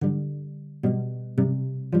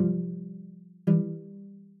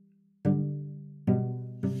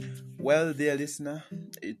Well, dear listener,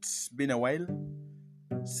 it's been a while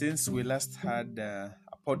since we last had a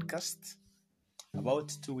podcast.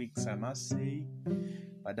 About 2 weeks, I must say,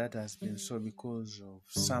 but that has been so because of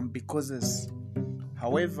some becauses.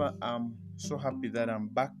 However, I'm so happy that I'm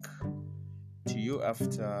back to you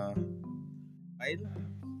after a while.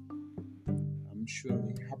 I'm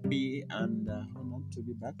surely happy and honored to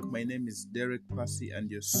be back. My name is Derek Passy, and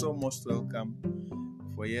you're so most welcome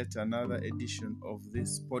for yet another edition of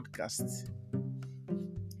this podcast.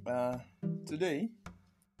 Today,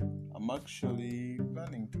 I'm actually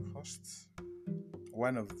planning to host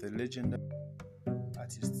one of the legendary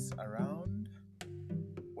artists around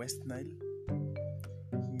West Nile.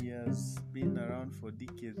 He has been around for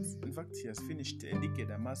decades. In fact, he has finished a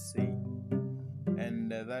decade, I must say.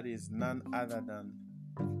 And that is none other than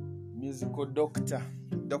musical doctor,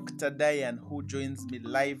 Dr. Diane, who joins me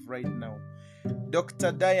live right now.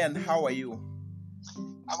 Dr. Diane, how are you?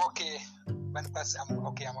 I'm okay. I'm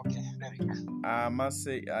okay. Derek. I must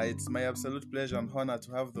say, it's my absolute pleasure and honor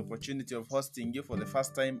to have the opportunity of hosting you for the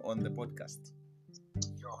first time on the podcast.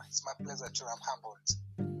 It's my pleasure too. I'm humbled.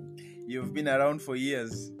 You've been around for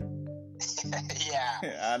years. Yeah.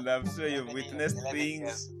 And I'm sure you've witnessed 11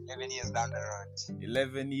 things. 11 years down the road.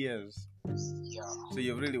 11 years. Yeah. So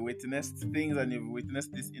you've really witnessed things and you've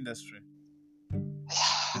witnessed this industry.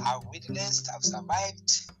 I've witnessed, I've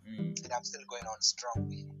survived, and I'm still going on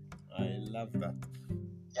strongly. I love that.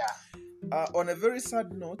 Yeah. On a very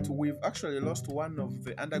sad note, we've actually lost one of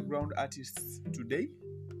the underground artists today.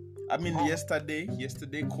 Yesterday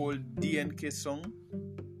called DNK Song.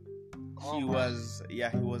 He was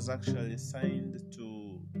actually signed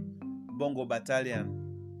to Bongo Battalion,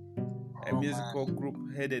 a musical group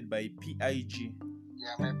headed by PIG.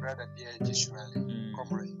 Yeah, my brother PIG, surely.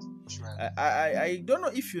 Comrade, surely. I don't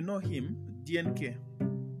know if you know him, DNK.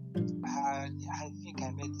 I think I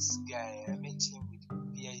met this guy. I met him with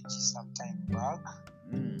PIG some time back.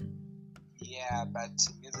 Yeah, but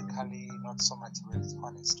musically not so much. To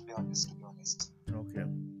be honest. Okay.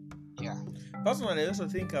 Yeah. Personally, I also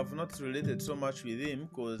think I've not related so much with him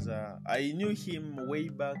because I knew him way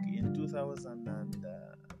back in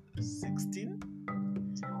 2016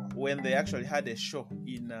 when they actually had a show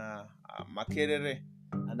in Makerere,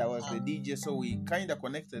 and I was the DJ, so we kind of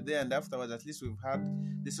connected there, and afterwards at least we've had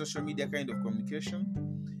the social media kind of communication,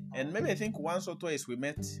 and maybe I think once or twice we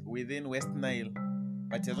met within West Nile,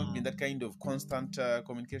 but it has not been that kind of constant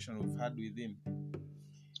communication we've had with him.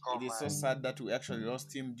 It is so sad that we actually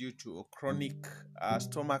lost him due to a chronic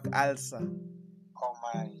stomach ulcer. Oh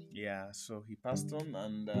my. Yeah, so he passed on,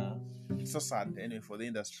 and it's so sad anyway for the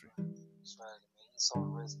industry. It's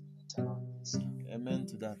always been eternal. Amen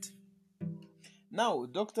to that. Now,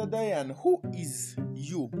 Dr. Diane, who is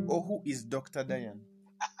you, or who is Dr. Diane?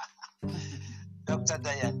 Dr.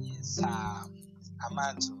 Diane is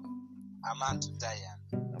Amantu Diane.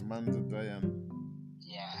 Amantu Diane.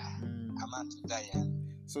 Yeah, Amantu Diane.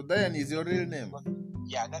 So Diane is your real name?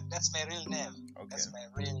 Yeah, that's my real name. Okay. That's my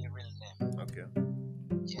real name. Okay.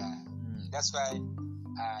 Yeah. That's why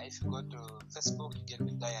if you go to Facebook, you get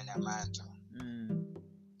with Diane Amantu.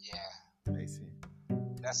 Yeah. I see.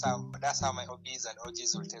 That's how my OBs and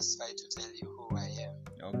OGs will testify to tell you who I am.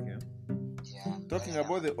 Okay. Yeah. Talking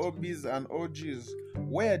about the OBs and OGs,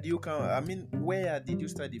 where do you come? Where did you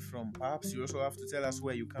study from? Perhaps you also have to tell us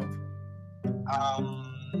where you come from.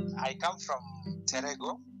 I come from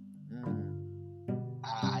Terego.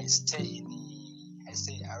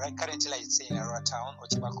 Currently I stay in Arua Town,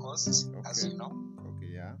 Ochiba Coast, as you know. Okay,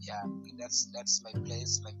 yeah. Yeah, that's my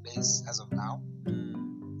place as of now.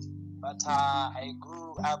 But I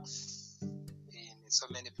grew up in so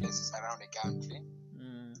many places around the country.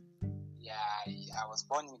 Yeah, I was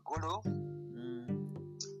born in Gulu.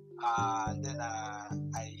 Then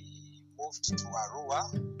I moved to Arua.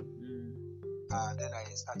 Then I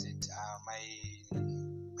started my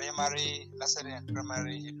nursery and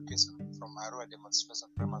primary education from Arua Demonstration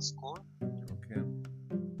Primary School. Okay.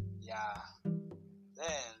 Yeah.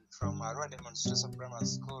 Then from Arua Demonstration Primary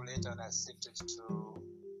School, later on I shifted to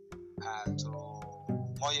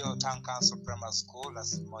Moyo Town Council Primary School,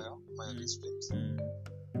 that's Moyo district.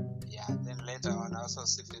 Yeah. Then later on I also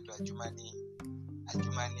shifted to Ajumani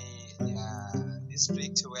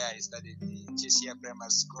district where I studied the Cheshire Primary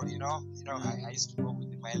School. You know, I used to go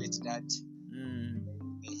with my late dad.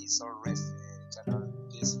 He's always eternal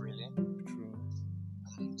peace, really. True.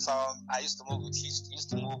 So I used to move with he used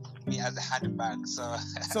to move with me as a handbag. So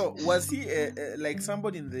was he like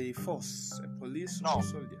somebody in the force, a police or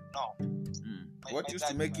soldier? No. What used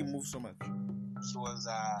to make him move so much? He was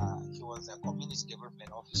a community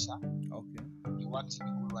development officer. Okay. He worked in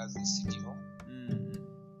Gulu as a CDO.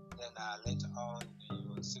 then later on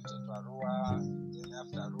he shifted to Arua. Then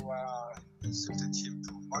after Arua, he shifted him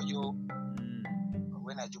to Moyo.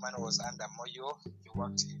 When Adjumani was under Moyo, he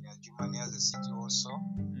worked in Adjumani as a city also.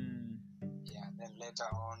 Yeah, then later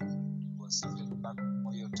on, he was shifted back to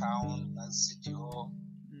Moyo town as CTO.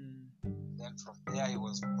 Then from there, he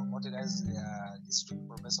was promoted as district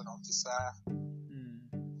probation officer.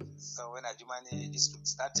 So when Adjumani district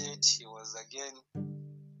started, he was again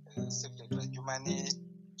shifted to Adjumani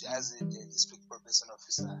as a district probation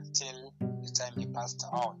officer till the time he passed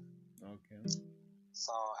on. Okay.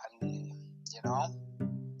 So, and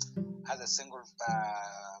as a single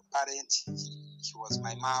parent, he was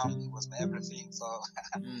my mom, he was my everything. So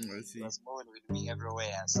I see. he was moving with me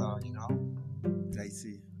everywhere. So I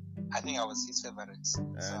see. I think I was his favorite.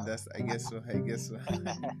 I guess so.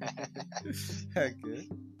 Okay.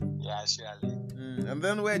 Yeah, surely. And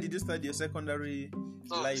then where did you start your secondary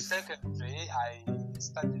life? Secondary, I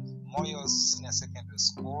studied Moyo Senior Secondary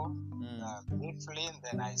School briefly, and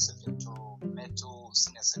then I shifted to Metu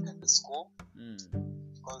Senior Secondary School.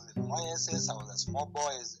 Because in Moyo SS, I was a small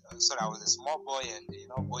boy.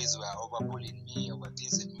 And boys were overbullying me, over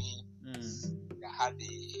teasing me. I had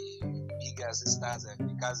the bigger sisters and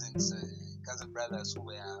the cousin brothers who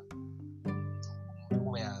were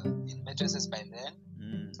in matrices by then.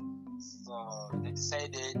 So they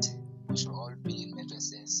decided we should all be in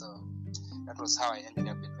matrices. So that was how I ended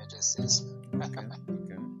up in matrices. Okay.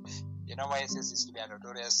 YSS used to be a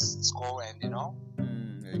notorious school, and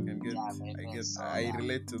I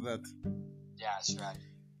relate to that. Yeah, sure.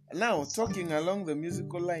 Now, talking along the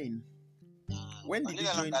musical line, when did you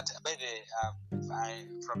join? That,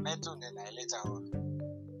 from Metu, then I later on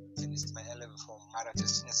finished my A-level from Marathi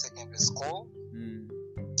Senior Secondary School.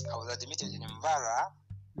 I was admitted in Mvara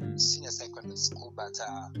Senior Secondary School, but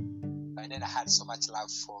by then I had so much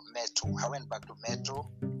love for Metu. I went back to Metu.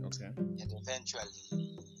 Okay. And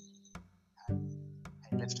eventually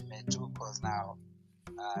I left Metu because now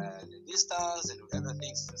the distance and other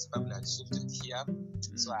things since probably had shifted here.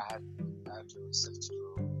 So I had to shift to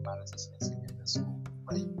Marathi Senior Secondary School.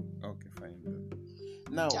 Right. Okay, fine.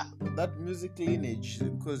 Now, that music lineage,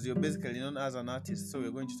 because you're basically known as an artist, so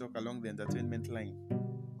we're going to talk along the entertainment line.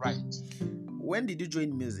 Right. When did you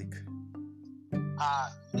join music?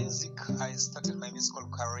 Music, I started my musical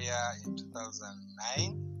career in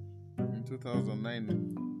 2009. In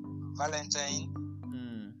 2009? Valentine.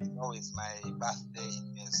 Always my birthday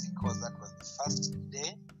in music, because that was the first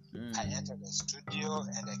day I entered the studio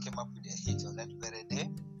and I came up with a hit on that very day.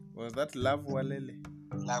 Was that Love Walele?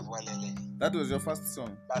 Love Walele. That was your first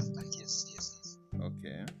song? Yes.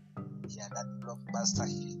 Okay. Yeah, that blockbuster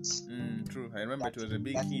hit. True. I remember it was a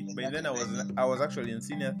big hit. By then I was actually in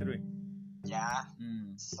senior 3. Yeah.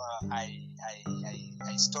 So I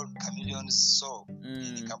stole Chameleon's song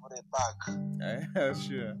in Kamore Park.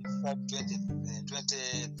 Sure. In fact,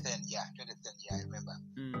 2010, I remember.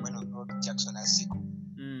 When we brought Jackson Asiku.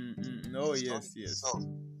 Oh, yes. So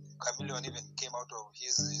Chameleon even came out of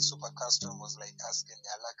his super custom, was like asking the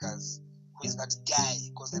Alakas, who is that guy?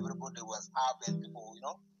 Because everybody was up and people,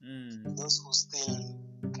 those who still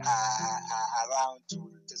are around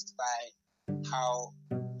to testify how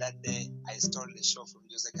that day I stole the show from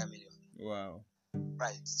Jose Chameleon. Wow.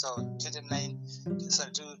 Right. So 2009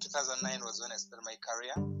 was when I started my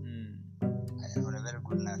career. On a very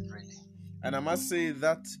good note, really. And I must say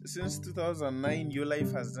that since 2009, your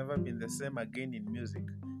life has never been the same again in music.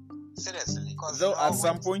 Seriously. Though at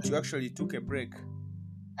some point you actually took a break.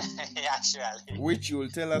 Yeah, surely. Which you will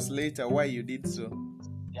tell us later why you did so.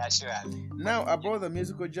 Yeah, surely. Now, about the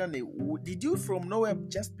musical journey, did you from nowhere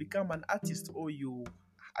just become an artist, or you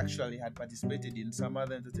actually had participated in some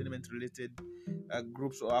other entertainment-related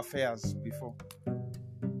groups or affairs before?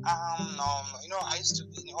 No. I used to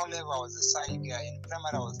be in O-level. I was a shy guy. In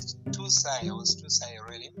primary, I was too shy,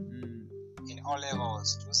 really. In O-level, I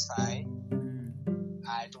was too shy.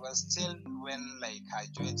 It was still when I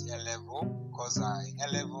joined A-level, because in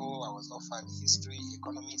A-level I was offered history,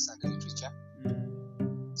 economics, and literature.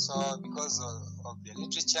 So because of the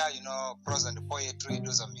literature, prose and poetry,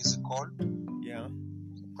 those are musical. Yeah.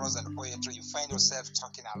 Prose and poetry, you find yourself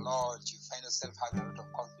talking a lot, you find yourself having a lot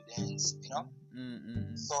of confidence,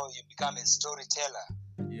 So you become a storyteller.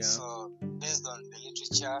 Yeah. So based on the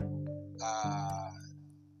literature,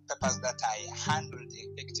 papers that I handled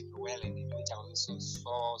effectively well and in which I was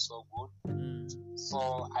also so good. So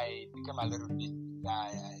I became a little bit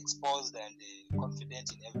exposed and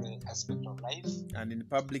confident in every aspect of life. And in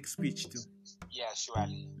public speech too. Yeah,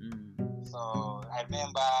 surely. So I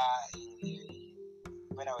remember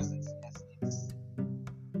when I was in senior six,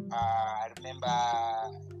 and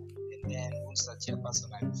then UNSA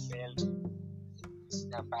chairperson and failed in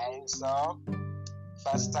the file. So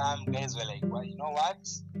first time guys were like, well, you know what?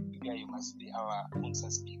 You must be our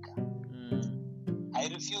UNSA speaker. I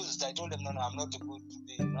refused. I told them, no, I'm not good to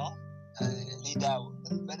be, leader.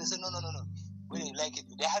 But they said, no. When you like it,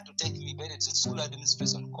 they had to take me. But the school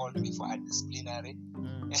administration called me for a disciplinary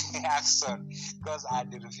action because I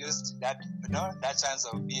had refused that chance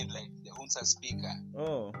of being like the UNSA speaker.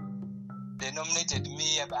 Oh. They nominated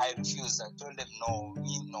me, but I refused. I told them, no.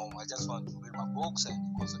 I just want to read my books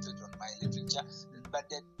and concentrate on my literature. But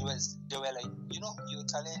they were like, you're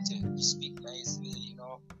talented, you speak nicely,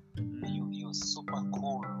 you're super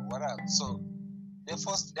cool, whatever. So they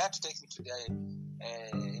had to take me to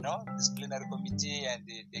the disciplinary committee, and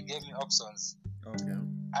they gave me options. Okay.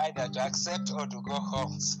 Either to accept or to go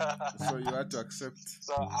home. So you had to accept.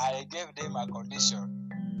 So I gave them a condition.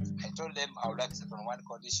 I told them I would accept on one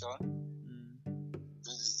condition.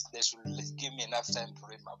 They should give me enough time to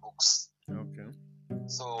read my books. Okay.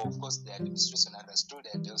 So of course the administration understood,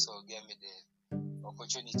 and they also gave me the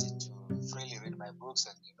opportunity to freely read my books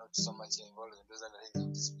and not so much involved in those other things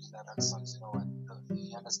of disciplinary actions.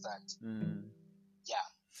 You understand? Yeah.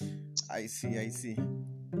 I see.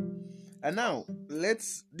 And now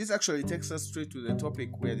this actually takes us straight to the topic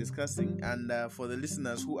we're discussing, and for the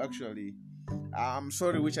listeners who actually, I'm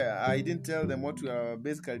sorry, which I didn't tell them what we are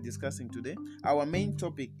basically discussing today. Our main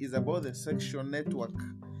topic is about the sexual network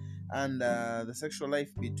and the sexual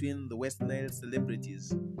life between the West Nile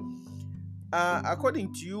celebrities.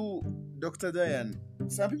 According to you, Dr. Diane,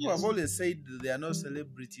 some people have always said there are no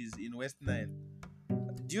celebrities in West Nile.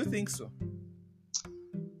 Do you think so?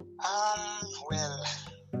 Well,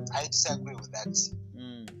 I disagree with that.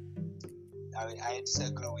 I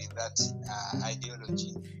disagree with that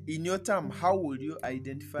ideology. In your term, how would you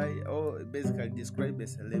identify or basically describe a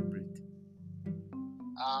celebrity?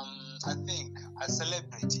 I think a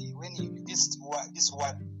celebrity, when this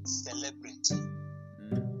word celebrity,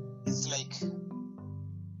 it's like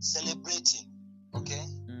celebrating, okay?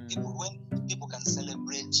 When people can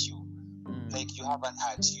celebrate you, like you have an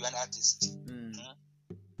art, you're an artist.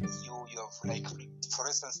 You have, like, for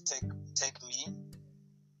instance, take me,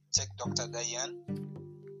 take Dr. Diane.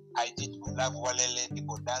 I did Love Walele,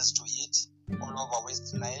 people dance to it all over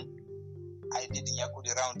West Nile. I did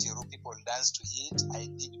Nyakudi Round Tiru, people dance to it. I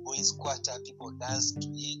did Boys Quarter, people dance to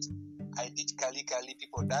it. I did Kali Kali,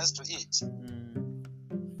 people dance to it.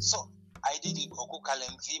 So I did it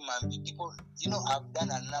Okukalem Vimambi, people, I've done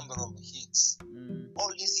a number of hits.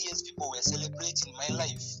 All these years, people were celebrating my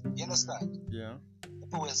life. You understand? Yeah.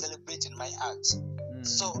 People were celebrating my art.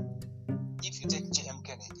 So if you take J.M.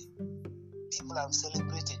 Kennedy, people have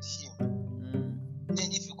celebrated him.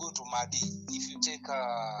 Then if you go to Mahdi, if you take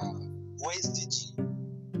YSDG,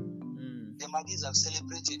 the Mahdis have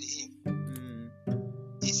celebrated him.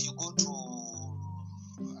 If you go to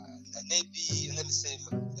maybe, let me say,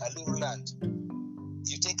 Aluruland,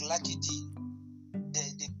 you take Lucky D,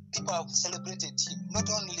 the people have celebrated him. Not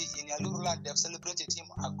only in Aluruland, they have celebrated him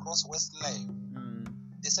across West Nile.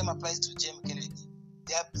 The same applies to J.M. Kennedy.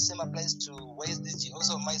 The same applies to YSDG,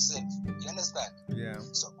 also myself. You understand? Yeah.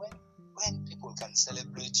 So when people can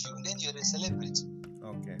celebrate you, then you're a celebrity.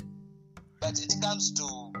 Okay. But it comes to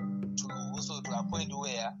also to a point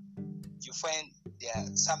where you find there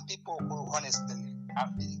are some people who honestly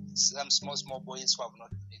have some small boys who have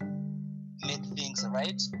not made things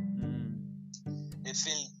right. They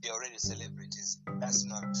feel they're already celebrities. That's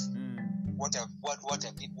not. What are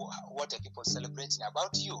people celebrating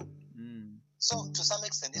about you? So to some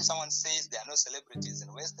extent, if someone says there are no celebrities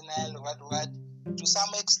in West Nile, what, to some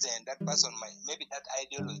extent, that person maybe that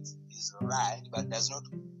ideology is right, but does not,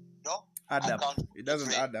 add up. It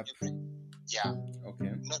doesn't add up. Yeah.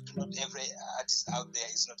 Okay. Not every artist out there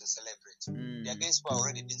is not a celebrity. There are guys who have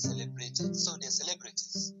already been celebrated, so they're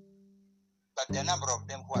celebrities. But there are a number of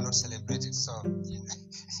them who are not celebrated, so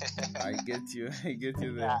I get you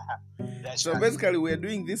there. Yeah, so basically we're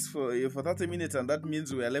doing this for 30 minutes, and that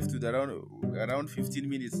means we are left with around 15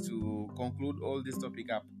 minutes to conclude all this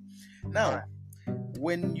topic up. Now,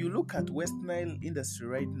 when you look at West Nile industry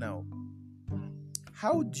right now,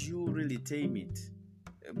 how do you really tame it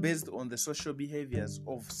based on the social behaviors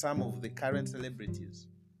of some of the current celebrities?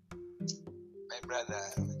 My brother,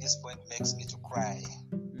 this point makes me to cry.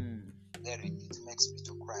 It makes me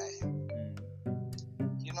to cry.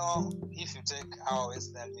 If you take our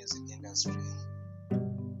Western music industry,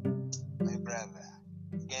 my brother,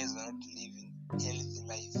 you guys are not living healthy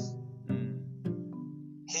life.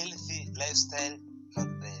 Healthy lifestyle, not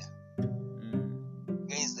there. You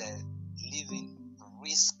guys are living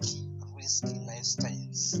risky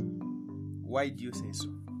lifestyles. Why do you say so?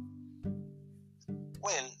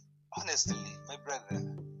 Well, honestly, my brother,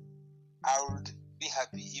 I would be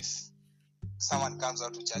happy if someone comes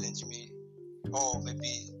out to challenge me, or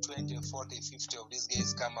maybe 20, 40, 50 of these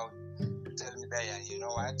guys come out and tell me that, you know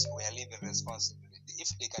what, we are living responsibly. If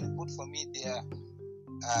they can put for me their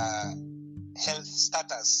health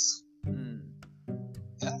status,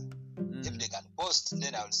 if they can post,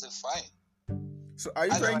 then I will say fine. So are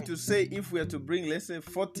you trying to say if we are to bring, let's say,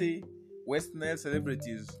 40 West Nile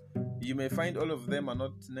celebrities, you may find all of them are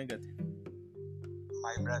not negative?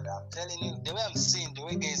 My brother, I'm telling you, the way I'm seeing, the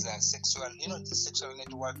way guys are sexual, the sexual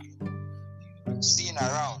networking, seeing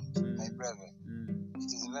around, my brother, it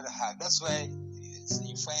is very hard. That's why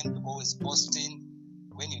you find people always posting.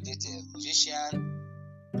 When you date a musician,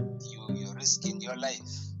 you're risking your life.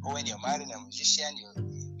 Or when you're marrying a musician,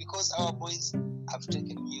 because our boys have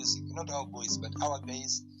taken music, not our boys, but our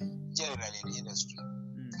guys generally in the industry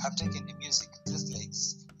have taken the music just like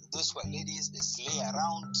those who are ladies, they slay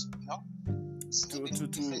around,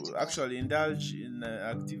 to actually indulge in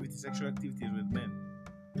sexual activities with men.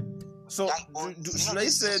 So, should I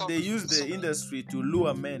say they use the industry to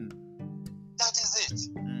lure men? That is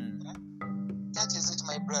it. That is it,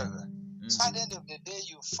 my brother. So at the end of the day,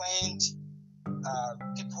 you find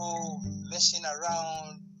people messing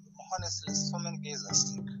around. Honestly, so many guys are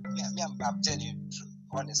sick. I'm telling you,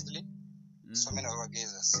 honestly, so many of our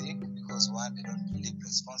guys are sick because one, they don't live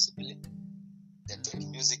responsibly. They take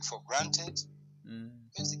music for granted.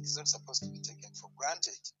 Music is not supposed to be taken for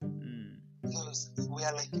granted. Because we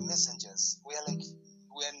are like messengers. We are like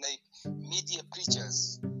media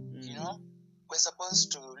preachers. We're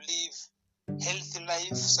supposed to live healthy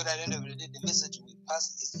life so that at the end of the day, the message we pass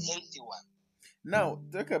is a healthy one. Now,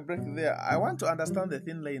 take a break there. I want to understand the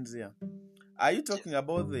thin lines here. Are you talking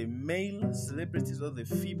about the male celebrities or the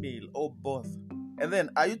female or both? And then,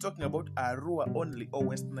 are you talking about Arua only or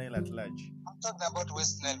West Nile at large? I'm talking about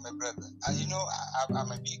West Nile, my brother.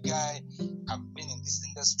 I'm a big guy. I've been in this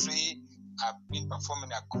industry. I've been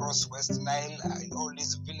performing across West Nile in all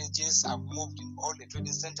these villages. I've moved in all the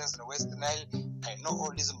trading centers in the West Nile. I know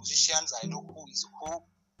all these musicians. I know who is who.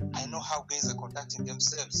 I know how guys are conducting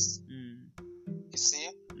themselves. You see?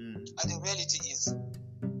 And the reality is,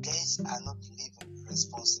 guys are not living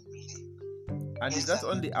responsibly. And is that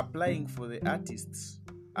only applying for the artists?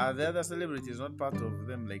 Are the other celebrities not part of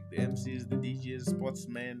them, like the MCs, the DJs,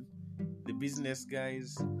 sportsmen, the business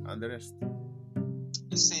guys, and the rest?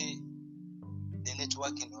 You see, the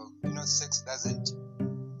networking of sex doesn't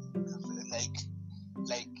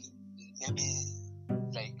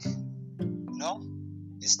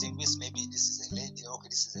distinguish. Maybe this is a lady, okay,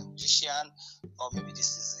 this is a musician, or maybe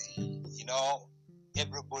this is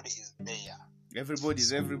everybody is there. Everybody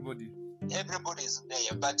is everybody. Everybody is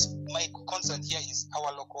there, but my concern here is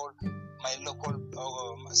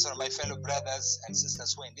my fellow brothers and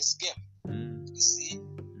sisters who are in this game. You see,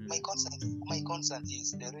 my concern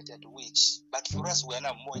is the rate at which, but for us, we are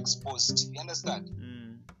now more exposed. You understand?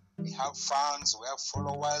 We have fans, we have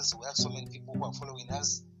followers, we have so many people who are following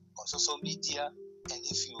us on social media. And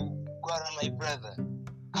if you go around, my brother,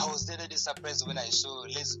 I was really surprised when I saw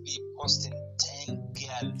Lesbi posting 10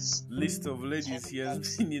 girls. List of ladies he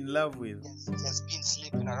has been in love with. He has been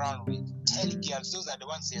sleeping around with 10 girls. Those are the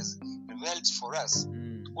ones he has revealed for us.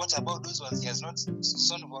 What about those ones he has not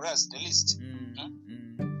shown for us, the list?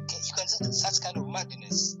 You can see such kind of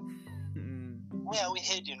madness. Where are we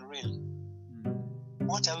heading, really?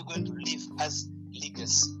 What are we going to leave as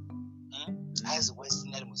legacy? As West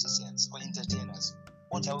Nile musicians or entertainers?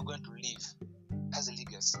 What are we going to leave as a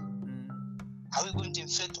legacy? Are we going to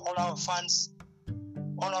infect all our fans,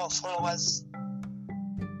 all our followers?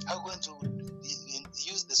 Are we going to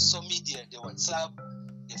use the social media, the WhatsApp,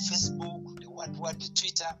 the Facebook, the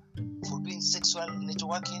Twitter for doing sexual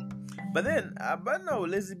networking? But then, now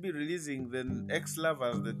Lesbi releasing the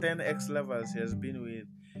ex-lovers, the 10 ex-lovers he has been with.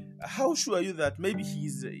 How sure are you that maybe he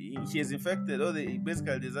is infected, or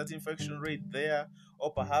basically there's that infection rate there,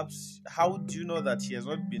 or perhaps how do you know that he has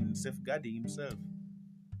not been safeguarding himself?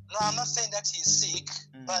 No, I'm not saying that he's sick,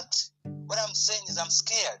 but what I'm saying is I'm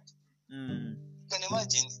scared. You can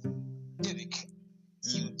imagine, Derek,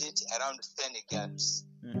 you date around 10 girls.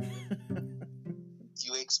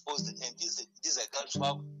 You expose them, and these are girls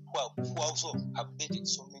who also have dated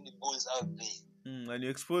so many boys out there. And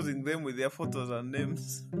you're exposing them with their photos and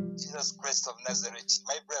names. Jesus Christ of Nazareth,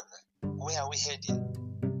 my brother, where are we heading?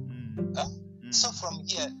 So from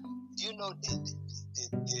here, do you know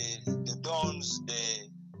the dons, the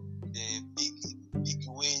big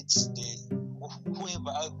weights, whoever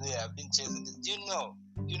out there have been chasing this? Do you know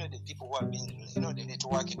the people who have been, the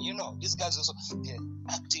networking? These guys also, they're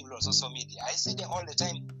active on social media. I see them all the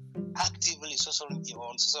time actively on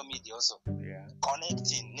social media also. Yeah.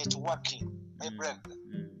 Connecting, networking. My brother.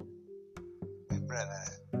 My brother.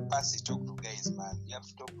 Pass talk to guys, man. You have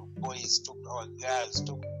to talk to boys, talk to our girls,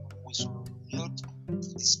 we should not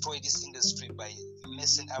destroy this industry by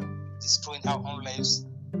messing up, destroying our own lives.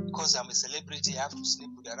 Because I'm a celebrity, I have to sleep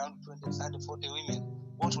with around 20, 30, 40 women.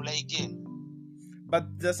 What will I gain? But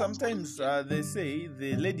sometimes they say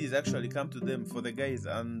the ladies actually come to them for the guys,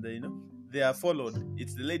 and they are followed.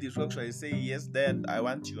 It's the ladies who actually say, yes, Dad, I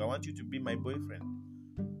want you to be my boyfriend.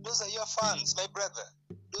 Those are your fans, my brother.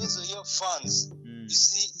 Those are your fans. You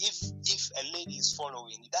see, if a lady is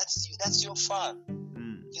following, that's your fan.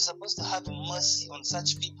 You're supposed to have mercy on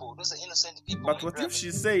such people. Those are innocent people. But what if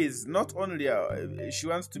she says not only she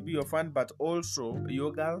wants to be your fan, but also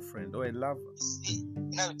your girlfriend or a lover? See,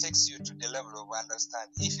 now it takes you to the level of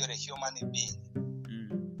understanding. If you're a human being,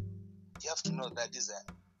 you have to know that these are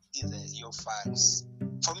your fans.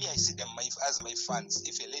 For me, I see them as my fans.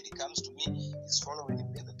 If a lady comes to me, is following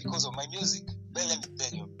me because of my music. Well, let me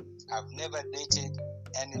tell you, I've never dated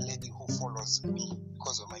any lady who follows me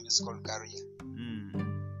because of my musical career.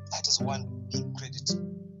 That is one big credit.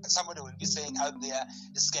 Somebody will be saying out there,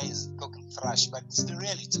 this guy is talking thrash, but it's the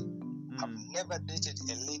reality. I've never dated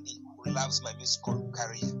a lady who loves my musical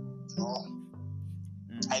career. No.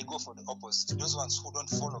 I go for the opposite. Those ones who don't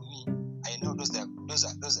follow me, I know those are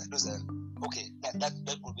okay.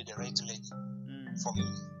 That could be the right lady for me,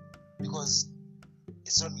 because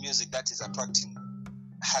it's not music that is attracting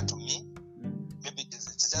her to me. Maybe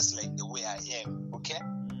it's just like the way I am. Okay.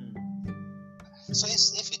 So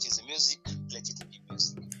if it is music, let it be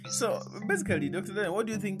music. So basically, Dr. Daniel, what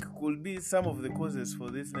do you think could be some of the causes for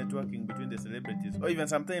this networking between the celebrities, or even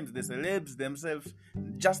sometimes the celebs themselves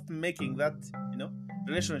just making that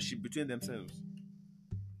relationship between themselves?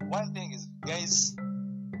 One thing is, guys,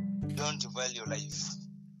 don't value life.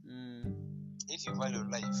 If you value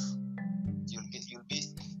life, you'll be.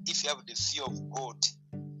 If you have the fear of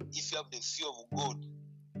God,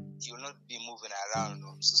 you'll not be moving around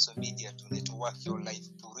on social media to network your life,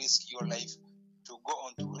 to risk your life, to go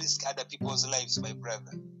on to risk other people's lives, my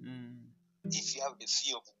brother. If you have the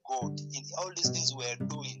fear of God, in all these things we are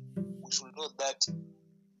doing, we should know that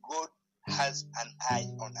God has an eye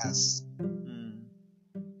on us.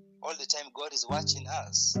 All the time, God is watching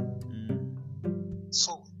us.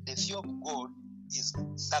 So the fear of God is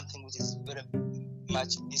something which is very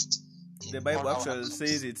much missed. The Bible actually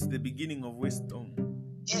says it's the beginning of wisdom.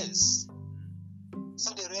 Yes.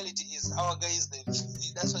 So the reality is, our guys,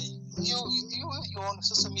 that's why you on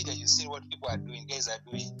social media, you see what people are doing, guys are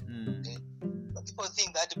doing. Okay? But people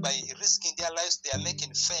think that by risking their lives, they are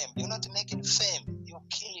making fame. You're not making fame. You're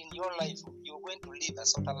killing your life. You're going to live a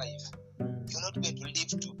sort of life. You're not going to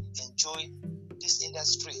live to enjoy this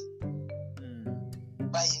industry.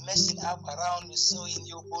 By messing up around, showing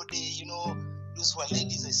your body, those who are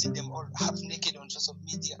ladies, I see them all half naked on social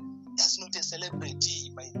media. That's not a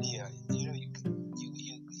celebrity, my dear.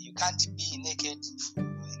 You can't be naked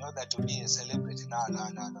in order to be a celebrity. No.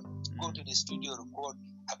 Go to the studio, record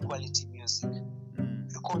a quality music.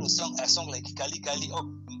 Record a song like Kali Kali, or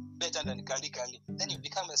better than Kali Kali. Then you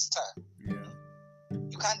become a star. Yeah.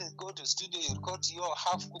 You can't go to the studio, you record your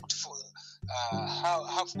half-cooked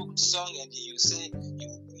song, and you say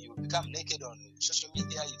you become naked on social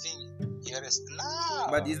media. You think you're no.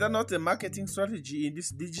 But is that not a marketing strategy in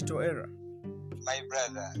this digital era? My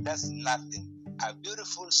brother, that's nothing. A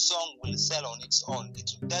beautiful song will sell on its own.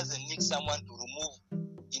 It doesn't need someone to remove,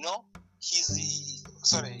 his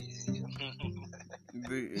clothing.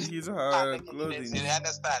 You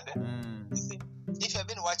understand? You see, if you've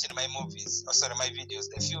been watching my movies, my videos,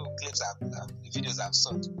 the few clips the videos I've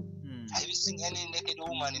shot, have you seen any naked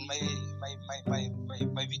woman in my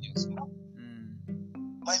videos? No.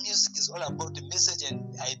 My music is all about the message,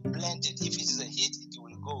 and I blend it. If it is a hit, it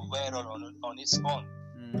will go viral on its own.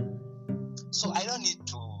 So I don't need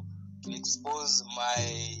to expose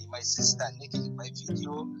my sister naked in my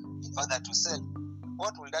video in order to sell.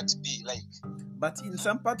 What will that be like? But in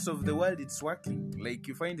some parts of the world, it's working. Like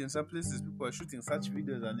you find in some places, people are shooting such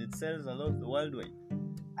videos and it sells a lot worldwide.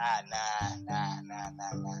 Nah.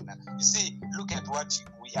 You see, look at what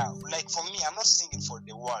we are. Like for me, I'm not singing for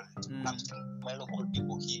the world. I'm singing for my local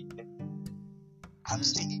people here. I'm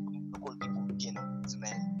singing for local people here.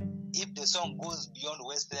 If the song goes beyond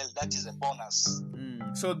Westdale, that is a bonus.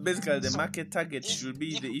 So basically, the market target should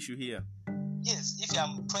be the issue here. Yes, if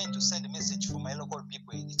I'm trying to send a message for my local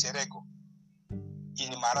people in Iterego,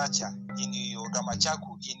 in Maracha, in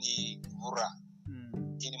Odamachaku, in Vura,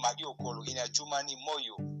 in Madiokolo, in Ajumani,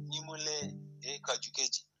 Moyo, Nimule,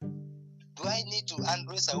 Kajukeji. do I need to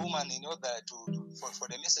undress a woman in order for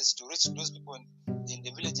the message to reach those people in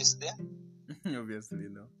the villages there? Obviously,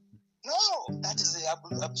 no. No, that is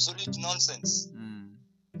absolute nonsense.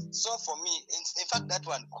 So for me, in fact, that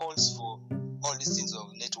one calls for all these things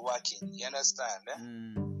of networking. You understand?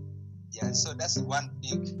 Yeah, so that's one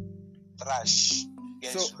big trash.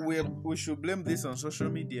 So we should blame this on social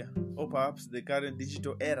media, or perhaps the current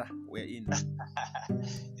digital era we're in.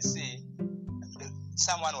 You see,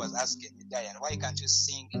 someone was asking me, Diane, why can't you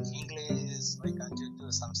sing in English? Why can't you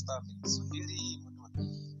do some stuff in Swahili?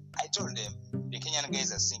 I told them the Kenyan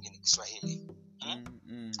guys are singing in Kiswahili.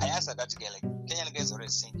 I answered that guy, like, Kenyan guys are already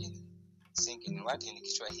singing what in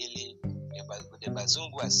Kiswahili? The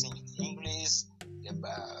Bazungu are singing in English. The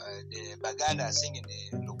Baganda are singing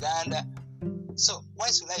in Luganda. So why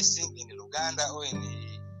should I sing in Luganda or in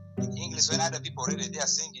English when other people already they are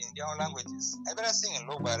singing in their own languages? I better sing in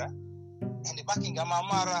Lobara and back in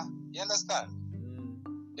Gamamara. You understand?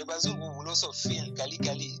 The Bazungu will also feel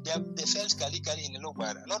Kalikali. They felt Kalikali in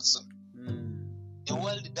Lobara, not so. The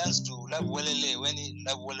world danced to Love Welele when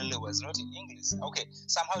Love Welele was not in English. Okay,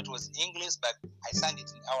 somehow it was English, but I sang it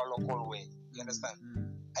in our local way. You understand?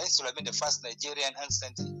 I used to have been the first Nigerian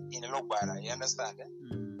ancient in Lobara. You understand?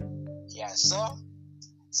 Yeah, so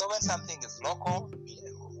when something is local,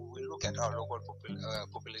 we look at our local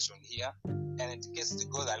population here, and it gets to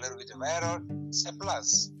go a little bit viral. It's a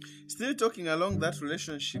plus. Still talking along that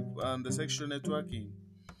relationship and the sexual networking,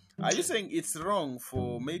 are you saying it's wrong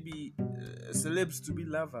for maybe celebs to be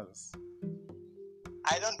lovers?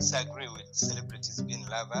 I don't disagree with celebrities being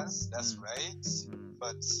lovers. That's right.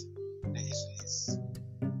 But the issue is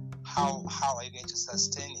how are you going to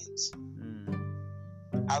sustain it?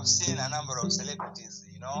 I've seen a number of celebrities,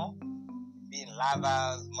 being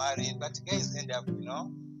lovers, married, but guys end up,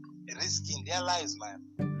 risking their lives, man.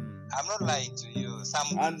 I'm not lying to you.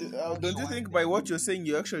 Don't you think by what you're saying,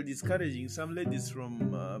 you're actually discouraging some ladies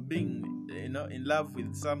from being, in love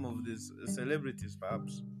with some of these celebrities,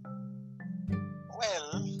 perhaps?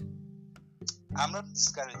 Well, I'm not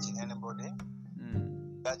discouraging anybody,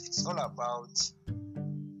 but it's all about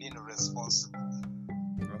being responsible.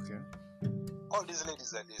 Okay. All these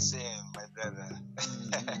ladies are the same, my brother.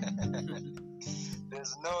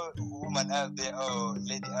 There's no woman out there or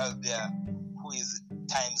lady out there who is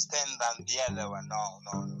times 10 than the other one. No.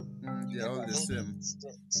 They're all the same.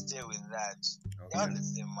 Stay with that. Okay. They're all the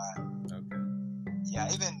same, man. Okay.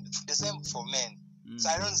 Yeah, even the same for men. So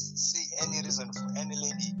I don't see any reason for any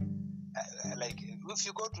lady. Like, if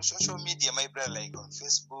you go to social media, my brother, like on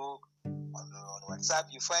Facebook, on WhatsApp,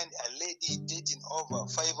 you find a lady dating over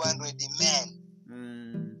 500 men.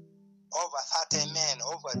 Over 30 men,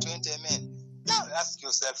 over 20 men. Now ask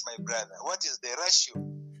yourself, my brother, what is the ratio?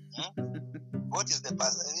 What is the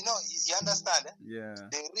person? You understand? Yeah.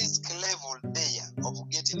 The risk level there of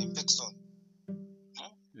getting infection.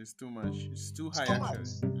 It's too much. It's too high,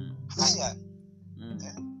 actually. Higher.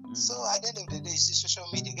 So at the end of the day, you see social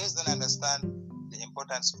media. Guys don't understand the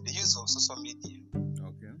importance of the use of social media.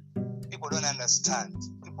 Okay. People don't understand.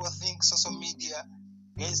 People think social media.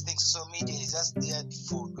 Guys think social media is just there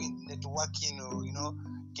for doing networking or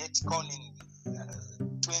get calling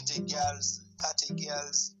 20 girls, 30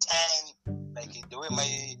 girls, 10, like the way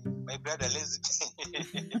my brother lazy.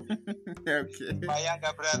 Okay. My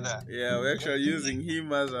younger brother. Yeah, we're actually using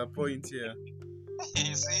him as a point here.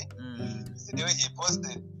 You see? See the way he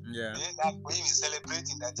posted. Yeah. That for him is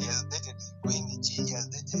celebrating that he has dated Queen G, he has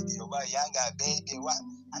dated your younger baby,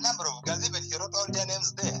 a number of girls. Even he wrote all their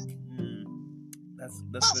names there.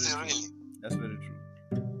 That's very true. Really. That's very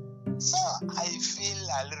true. So I feel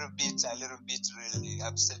a little bit really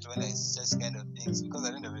upset when I see such kind of things, because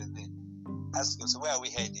at the end of the day, ask yourself, where are we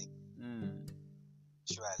heading?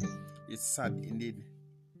 Surely. It's sad indeed.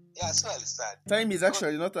 Yeah, it's really sad. Time is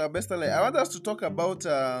actually not our best ally. I want us to talk about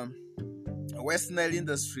West Nile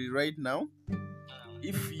industry right now.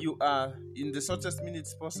 If you are, in the shortest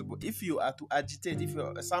minutes possible, if you are to agitate, if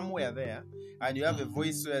you're somewhere there and you have a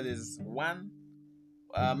voice where there's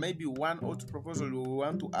maybe one or two proposals we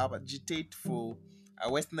want to agitate for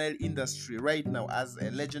a West Nile industry right now as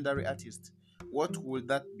a legendary artist, what would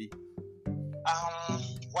that be?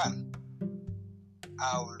 One,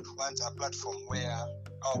 I would want a platform where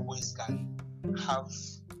our voice can have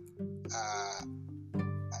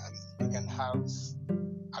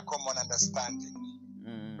a common understanding.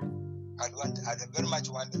 I very much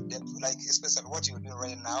want them, like especially what you're doing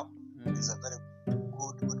right now is a very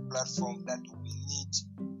good platform that we need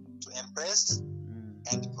to impress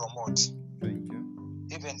and promote. Thank you.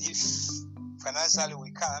 Even if financially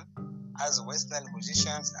we can, as West Nile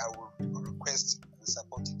musicians, I will request the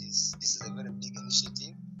support this. This is a very big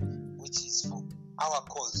initiative which is our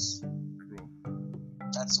cause. True.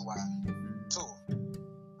 That's one. 2,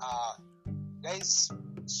 guys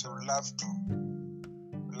should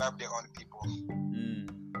love their own people.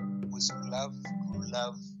 We should learn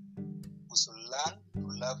to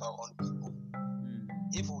love our own people.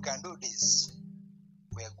 If we can do this,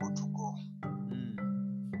 we are good to go.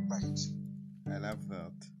 Right. I love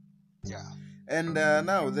that. Yeah. And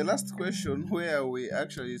now the last question, where we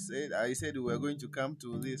actually I said we were going to come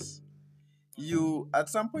to this. You at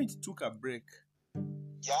some point took a break.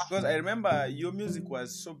 Yeah. Because I remember your music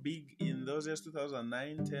was so big in those years,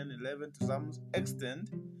 2009, 10, 11 to some extent.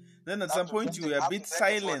 Then at some point you were a bit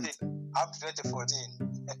silent. Up to 2014.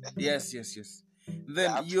 Yes.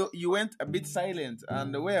 Then you went a bit silent,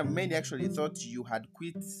 and where many actually thought you had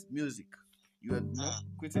quit music. You had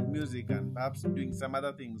quitted music and perhaps doing some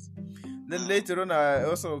other things. Then later on, I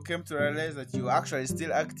also came to realize that you were actually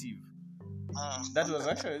still active. That was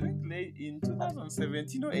actually, I think, late in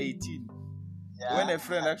 2017 or 18. Yeah. When a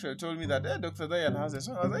friend actually told me that, Dr. Diane has a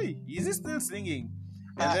song, I was like, hey, is he still singing?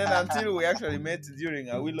 And then until we actually met during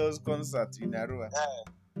a Willow's concert in Arua.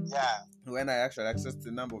 Yeah. When I actually accessed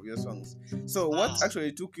the number of your songs. So what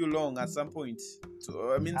actually took you long at some point to,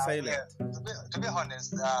 silent? Yeah. To be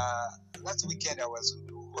honest, last weekend I was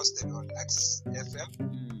hosted on Access FM.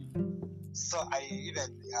 So I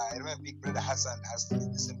remember Big Brother Hassan asked me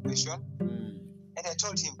the same question. And I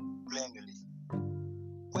told him plainly,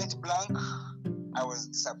 point blank, I was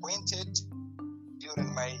disappointed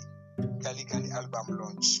during my Kali Kali album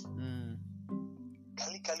launch.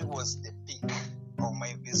 Kali Kali was the peak of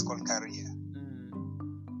my musical career.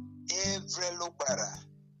 Every Lobara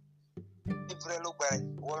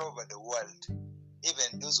all over the world,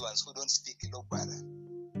 even those ones who don't speak Lobara,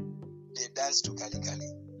 they dance to Kali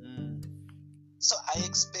Kali. So I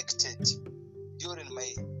expected during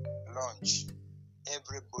my launch,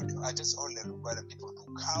 everybody, just all the Lobara people to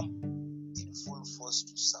come in full force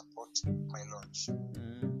to support my launch.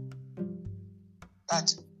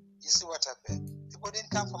 But you see what happened? People didn't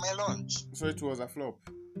come for my launch. So it was a flop.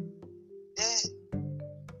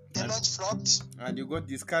 The launch flopped. And you got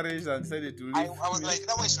discouraged and decided to leave. I was like,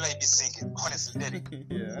 now why should I be singing? Honestly, Derek.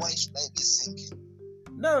 Yeah. Why should I be singing?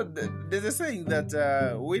 Now, there's a saying that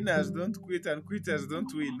winners don't quit and quitters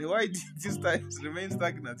don't win. Why did these times remain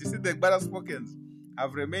stagnant? You see, the better spoken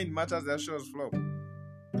have remained much as their shows flop.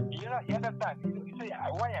 You understand? You see,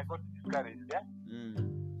 why I got discouraged, yeah?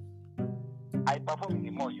 I perform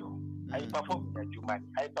in Moyo. I perform in Ajumani.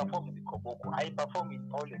 I perform in Koboko. I perform in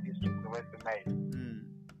all the districts in Western Nile.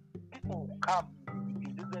 People come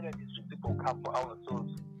in this area district. People come for our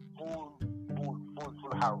shows.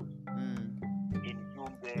 Full house. In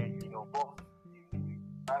Yumbe, in Obom, in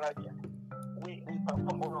Arabia. We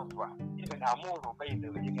perform all over. Even Amoro, by the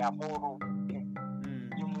way, in Amoro, in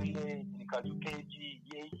Yumule, in Kajukeji,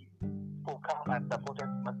 people come and support us.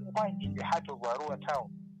 But why in the heart of Arua town?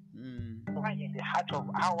 Why in the heart of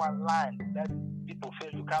our land that people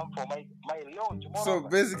fail to come for my launch? So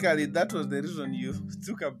basically, that was the reason you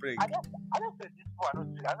took a break. I just said these people are not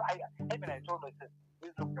serious. I told myself,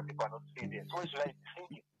 these people are not serious. Why should I be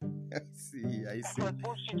thinking? I see. That's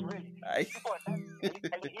bullshit, really. People are not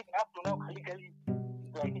even up to now, legally,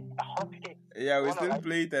 it's like a hot cake. Yeah, we still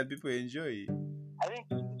play it and people enjoy it. I think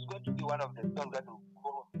it's going to be one of the songs that will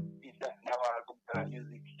go in our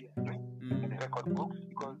music history, in the record books,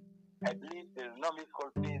 because I believe there's no musical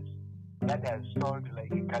piece that has sold like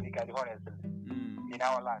Kali Kali, honestly, in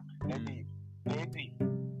our land. Maybe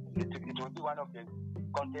it will be one of the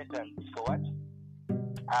contestants for what?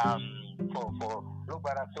 For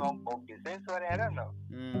Lobara song of the century, I don't know.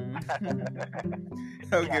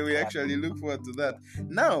 Okay, we actually look forward to that.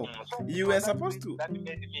 Now, so you were supposed to. That made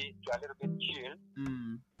me to a little bit chill.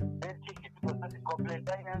 Then people started complaining,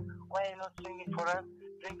 Diane, why are you not singing for us?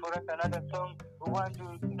 Sing for us another song. We want to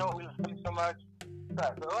we'll sing so much.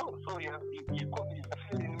 So you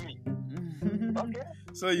feeling me. Okay.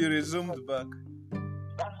 So you resumed back.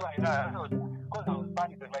 That's why because I was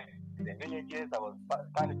punishing the villages, I was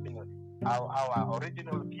punishing our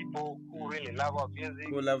original people who really love our music.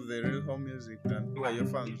 Who love the real home music and who are your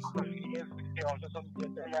fans.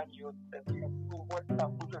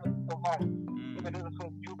 Even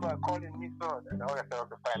those people are calling me so, and I said,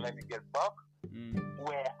 okay, fine, let me get back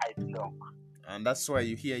where I belong. And that's why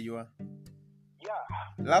here you are. Yeah.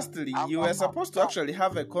 Lastly, you were supposed to actually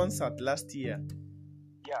have a concert last year.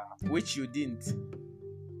 Yeah. Which you didn't.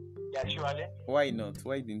 Yeah, surely. Why not?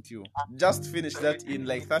 Why didn't you? Just finish that in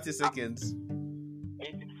like 30 seconds.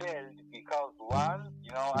 It failed because one,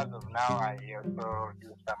 as of now, I also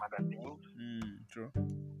do some other things. True.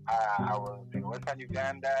 I was in Western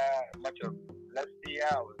Uganda. Much of last year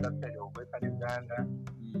I was outside of Western Uganda.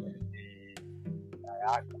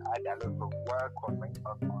 I had a lot of work on my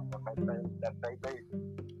side. That side,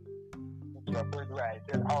 to a point where I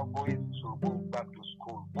said, our boys should go back to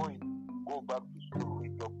school. Boys, go back to school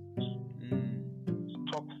with your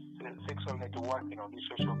stop sexual networking on this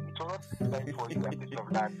social media. It's not time for you a piece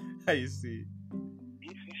of land. I see.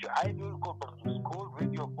 If you idle, go back to school,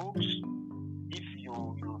 read your books. If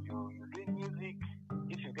you do music,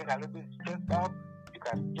 if you get a little bit stressed out, you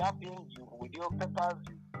can jump in with your papers,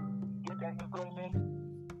 you get an employment,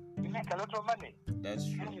 you make a lot of money. That's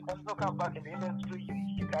true. Then you can come back in the industry,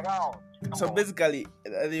 you stick around. So basically,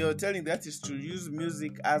 you're telling that is to use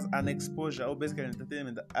music as an exposure, or basically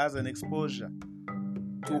entertainment as an exposure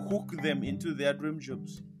to hook them into their dream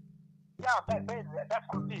jobs. Yeah, that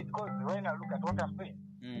could be, because when I look at what I'm doing,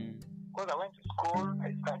 because I went to school,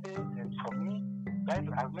 I studied, and for me, life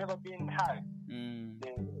has never been hard.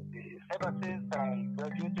 Ever since I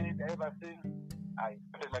graduated, ever since I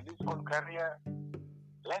started my musical career,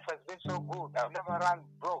 life has been so good. I've never run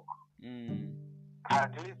broke.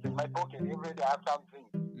 At least in my pocket, every day I have something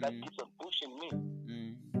that keeps on pushing me.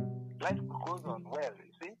 Life goes on well,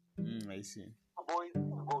 you see? I see. Boys,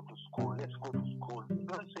 go to school. Let's go to school.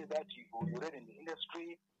 Don't say that you're already in the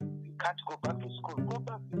industry. You can't go back to school. Go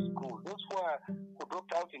back to school. Those who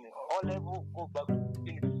dropped out in all level, go back to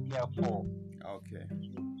year 4. Okay.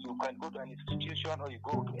 You can go to an institution or you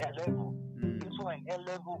go to A level. Those who are in A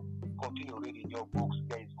level, continue reading your books.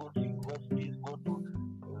 Guys, go to universities, go to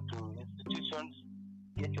institutions,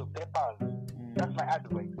 get your papers. That's my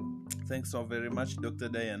advice. Thanks so very much, Dr.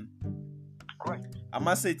 Dayan. Right. I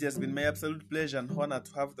must say it has been my absolute pleasure and honor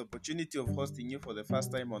to have the opportunity of hosting you for the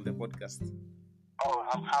first time on the podcast. Oh,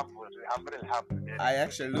 I'm happy. I'm really happy. I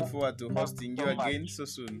actually look forward to hosting you again so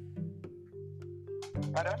soon.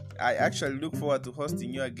 Pardon? I actually look forward to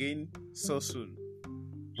hosting you again so soon.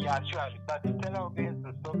 Yeah, sure. But tell our audience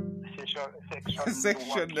to stop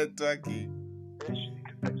sexual networking.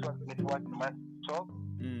 Sexual networking must stop.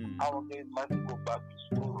 Our audience must go back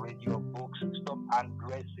to school, read your books, stop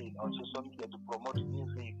undressing on social media to promote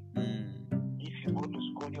music. If you go to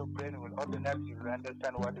school, your brain will open up, you will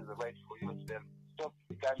understand what is right for yourself. Stop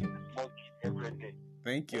becoming a small kid every day.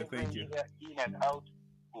 Thank you. Year in and out,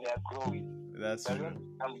 we are growing. That's true.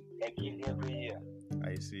 Become a kid every year.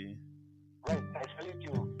 I see. Right, I salute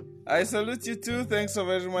you. I salute you too. Thanks so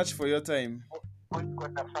very much for your time.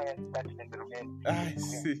 I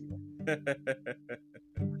see.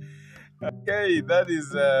 Okay, that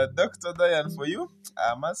is Dr. Dayan for you.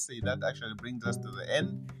 I must say that actually brings us to the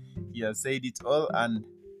end. He has said it all, and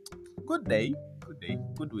good day,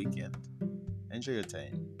 good weekend. Enjoy your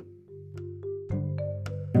time.